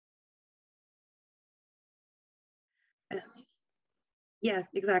Yes,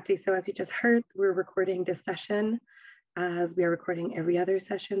 exactly. So as you just heard, we're recording this session as we are recording every other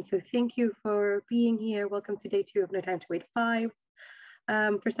session. So thank you for being here. Welcome to day 2 of No Time to Wait 5.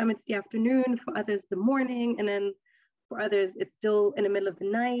 For some, it's the afternoon, for others, the morning, and then for others, it's still in the middle of the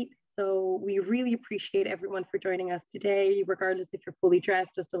night. So we really appreciate everyone for joining us today, regardless if you're fully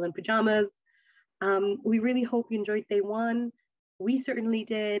dressed or still in pajamas. We really hope you enjoyed day 1. We certainly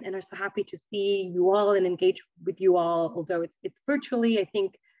did, and are so happy to see you all and engage with you all, although it's virtually. I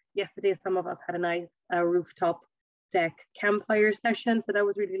think yesterday some of us had a nice rooftop deck campfire session, so that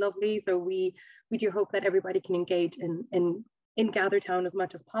was really lovely. So we do hope that everybody can engage in GatherTown as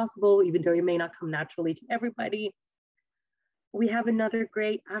much as possible, even though it may not come naturally to everybody. We have another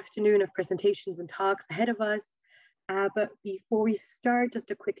great afternoon of presentations and talks ahead of us. But before we start, just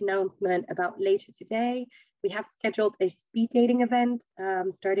a quick announcement about later today. We have scheduled a speed dating event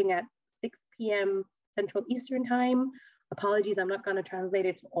starting at 6 p.m. Central Eastern Time. Apologies, I'm not going to translate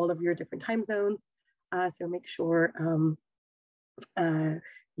it to all of your different time zones. So make sure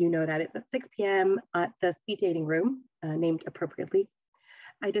you know that it's at 6 p.m. at the speed dating room, named appropriately.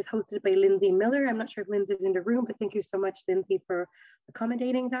 It is hosted by Lindsay Miller. I'm not sure if Lindsay's in the room, but thank you so much, Lindsay, for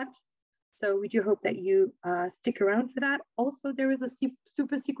accommodating that. So we do hope that you stick around for that. Also, there is a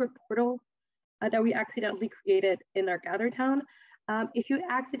super secret portal that we accidentally created in our GatherTown. If you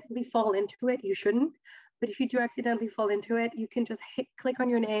accidentally fall into it, you shouldn't. But if you do accidentally fall into it, you can just click on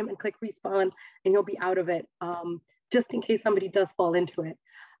your name and click respawn, and you'll be out of it, just in case somebody does fall into it.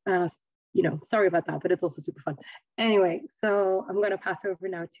 Sorry about that, but it's also super fun. Anyway, so I'm going to pass over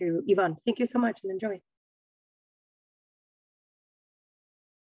now to Yvonne. Thank you so much and enjoy.